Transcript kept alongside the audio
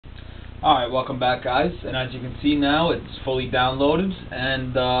Alright, welcome back guys, and as you can see now it's fully downloaded,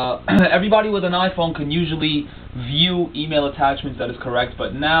 and everybody with an iPhone can usually view email attachments, that is correct,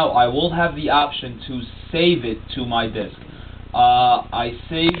 but now I will have the option to save it to my disk. I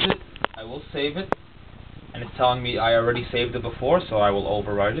will save it, and it's telling me I already saved it before, so I will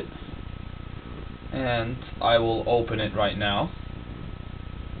overwrite it, and I will open it right now,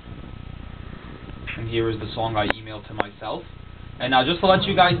 and here is the song I emailed to myself. And now, just to let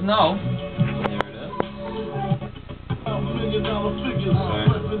you guys know, here it is.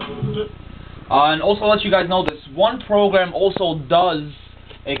 And also let you guys know, this one program also does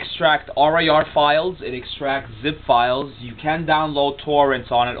extract RAR files. It extracts zip files. You can download torrents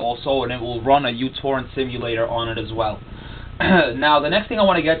on it also, and it will run a uTorrent simulator on it as well. Now, the next thing I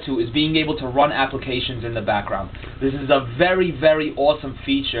want to get to is being able to run applications in the background. This is a very, very awesome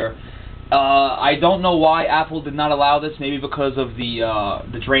feature. I don't know why Apple did not allow this, maybe because of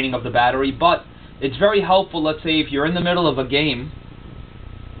the draining of the battery, but it's very helpful. Let's say if you're in the middle of a game,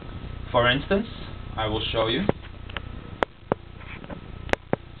 for instance, I will show you.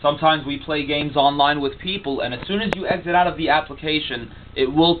 Sometimes we play games online with people, and as soon as you exit out of the application, it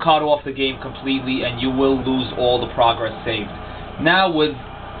will cut off the game completely, and you will lose all the progress saved. Now with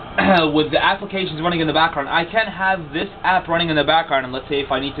the applications running in the background, I can have this app running in the background, and let's say if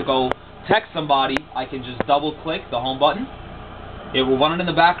I need to go text somebody, I can just double click the home button. It will run it in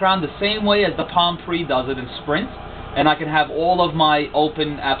the background the same way as the Palm Pre does it in Sprint, and I can have all of my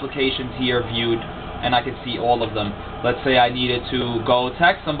open applications here viewed, and I can see all of them. Let's say I needed to go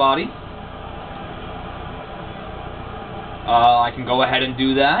text somebody. I can go ahead and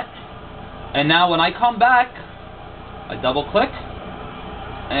do that, and now when I come back, I double click,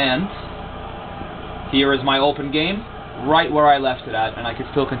 and here is my open game, right where I left it at, and I can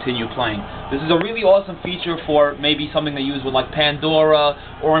still continue playing. This is a really awesome feature for maybe something to use with like Pandora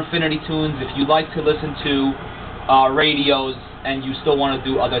or Infinity Tunes if you like to listen to radios and you still want to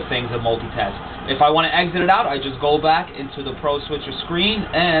do other things and multitask. If I want to exit it out, I just go back into the Pro Switcher screen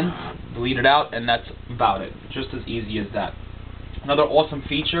and delete it out, and that's about it. Just as easy as that. Another awesome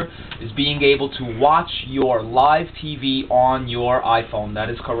feature is being able to watch your live TV on your iPhone. That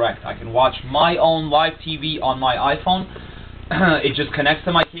is correct. I can watch my own live TV on my iPhone. It just connects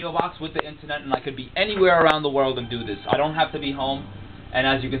to my cable box with the internet, and I could be anywhere around the world and do this. I don't have to be home. And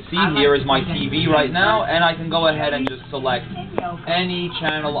as you can see, here is my TV right now, and I can go ahead and just select any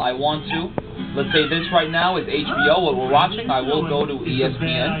channel I want to. Let's say this right now is HBO, what we're watching. I will go to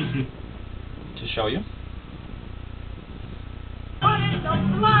ESPN to show you.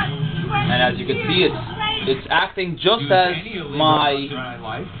 And as you can see, it's acting just as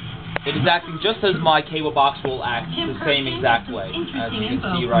my cable box will act the same exact way, as you can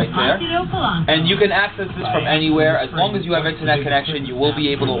see right there. And you can access this from anywhere. As long as you have internet connection, you will be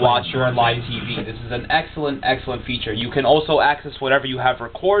able to watch your live TV. This is an excellent, excellent feature. You can also access whatever you have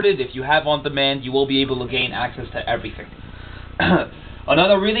recorded. If you have on demand, you will be able to gain access to everything.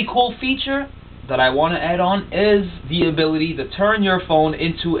 Another really cool feature that I want to add on is the ability to turn your phone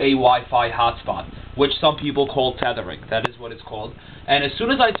into a Wi-Fi hotspot, which some people call tethering. That is what it's called. And as soon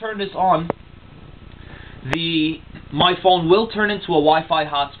as I turn this on, my phone will turn into a Wi-Fi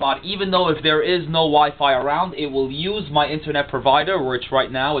hotspot, even though if there is no Wi-Fi around, it will use my internet provider, which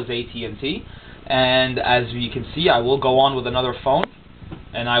right now is AT&T. And as you can see, I will go on with another phone,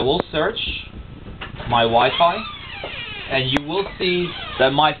 and I will search my Wi-Fi, and you will see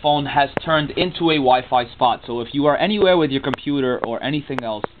that my phone has turned into a Wi-Fi spot. So if you are anywhere with your computer or anything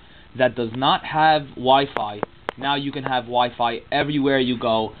else that does not have Wi-Fi, now you can have Wi-Fi everywhere you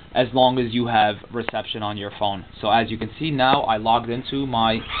go as long as you have reception on your phone. So as you can see now, I logged into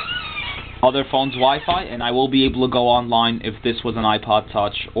my other phone's Wi-Fi, and I will be able to go online if this was an iPod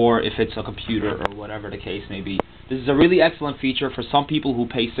Touch or if it's a computer or whatever the case may be. This is a really excellent feature for some people who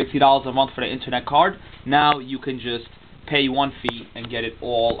pay $60 a month for the internet card. Now you can just pay one fee and get it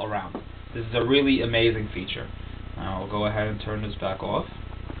all around. This is a really amazing feature. Now I'll go ahead and turn this back off.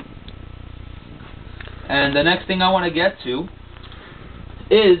 And the next thing I want to get to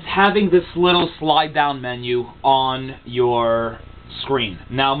is having this little slide down menu on your screen.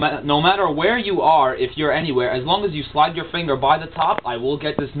 Now no matter where you are, if you're anywhere, as long as you slide your finger by the top, I will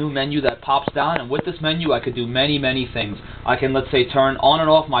get this new menu that pops down, and with this menu I could do many, many things. I can, let's say, turn on and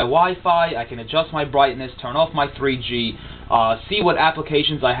off my Wi-Fi, I can adjust my brightness, turn off my 3G, see what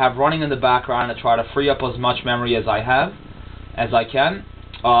applications I have running in the background to try to free up as much memory as I can.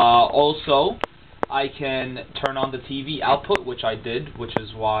 Also, I can turn on the TV output, which I did, which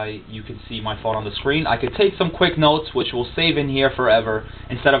is why you can see my phone on the screen. I could take some quick notes, which will save in here forever,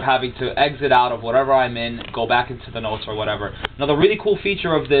 instead of having to exit out of whatever I'm in, go back into the notes or whatever. Another really cool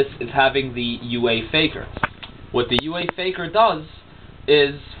feature of this is having the UA Faker. What the UA Faker does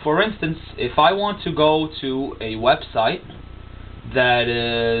is, for instance, if I want to go to a website that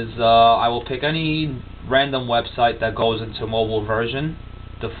is, I will pick any random website that goes into mobile version,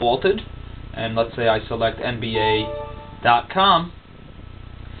 defaulted, and let's say I select NBA.com.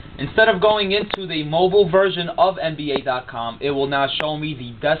 Instead of going into the mobile version of NBA.com, it will now show me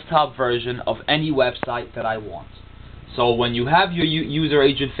the desktop version of any website that I want. So when you have your user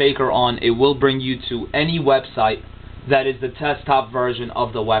agent faker on, it will bring you to any website that is the desktop version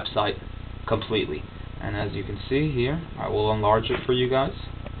of the website completely. And as you can see here, I will enlarge it for you guys.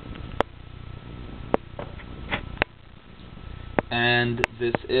 And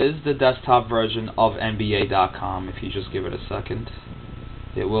this is the desktop version of NBA.com. If you just give it a second,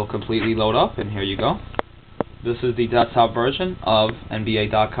 it will completely load up, and here you go. This is the desktop version of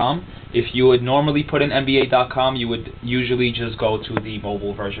NBA.com. If you would normally put in NBA.com, you would usually just go to the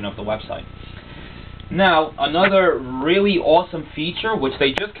mobile version of the website. Now, another really awesome feature, which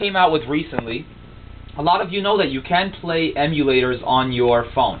they just came out with recently, a lot of you know that you can play emulators on your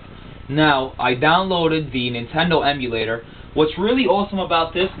phone. Now, I downloaded the Nintendo emulator. What's really awesome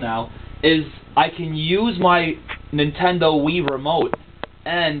about this now is I can use my Nintendo Wii remote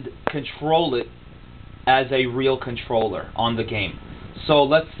and control it as a real controller on the game. So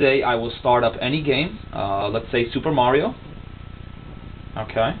let's say I will start up any game, let's say Super Mario.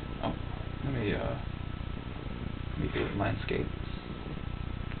 Okay. Oh, let me do it landscape.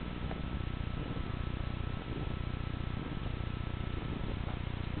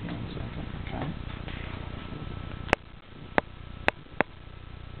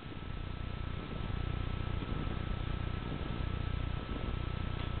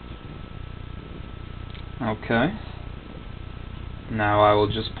 Okay. Now I will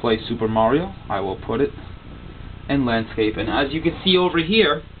just play Super Mario. I will put it in landscape, and as you can see over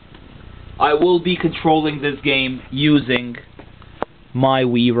here, I will be controlling this game using my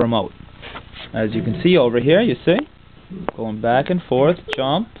Wii remote. As you can see over here, you see? Going back and forth,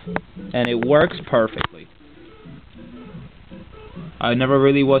 jump, and it works perfectly. I never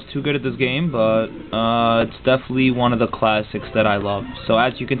really was too good at this game, but it's definitely one of the classics that I love. So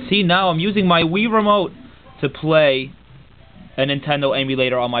as you can see now, I'm using my Wii remote to play a Nintendo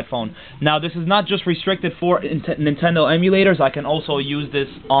emulator on my phone. Now this is not just restricted for Nintendo emulators. I can also use this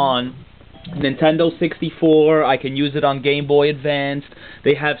on Nintendo 64. I can use it on Game Boy Advance.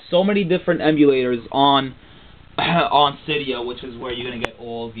 They have so many different emulators on Cydia, which is where you're gonna get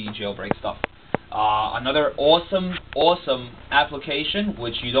all the jailbreak stuff. Another awesome application,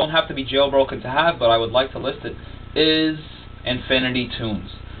 which you don't have to be jailbroken to have, but I would like to list it, is Infinity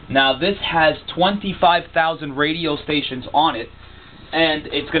Tunes. Now this has 25,000 radio stations on it, and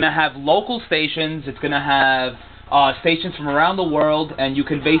it's going to have local stations, it's going to have stations from around the world, and you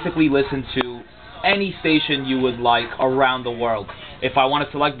can basically listen to any station you would like around the world. If I want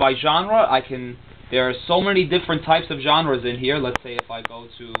to select by genre, I can. There are so many different types of genres in here. Let's say if I go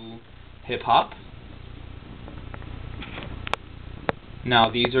to hip-hop.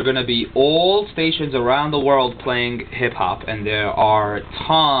 Now these are going to be all stations around the world playing hip-hop, and there are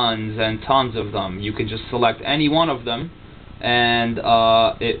tons and tons of them. You can just select any one of them, and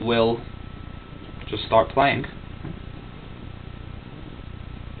it will just start playing.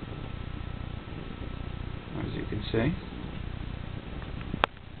 As you can see.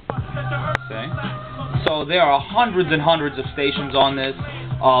 So there are hundreds and hundreds of stations on this.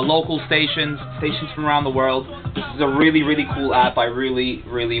 Local stations from around the world. This is a really cool app. I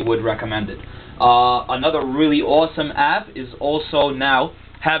really would recommend it. Another really awesome app is also now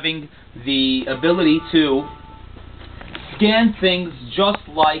having the ability to scan things just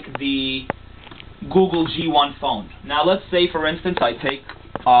like the Google G1 phone. Now let's say, for instance, I take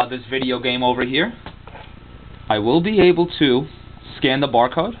this video game over here. I will be able to scan the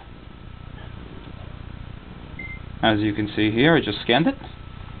barcode. As you can see here, I just scanned it.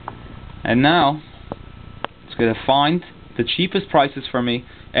 And now, it's going to find the cheapest prices for me,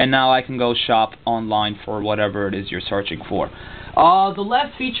 and now I can go shop online for whatever it is you're searching for. The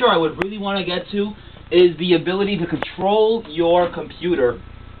last feature I would really want to get to is the ability to control your computer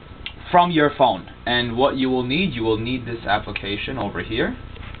from your phone. And what you will need this application over here.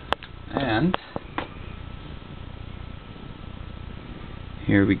 And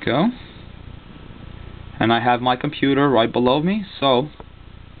here we go. And I have my computer right below me, so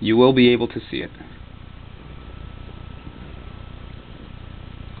you will be able to see it.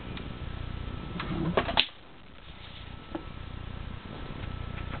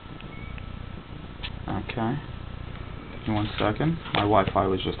 Okay. Give me 1 second. My Wi-Fi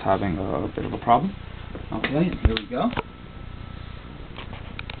was just having a bit of a problem. Okay, here we go.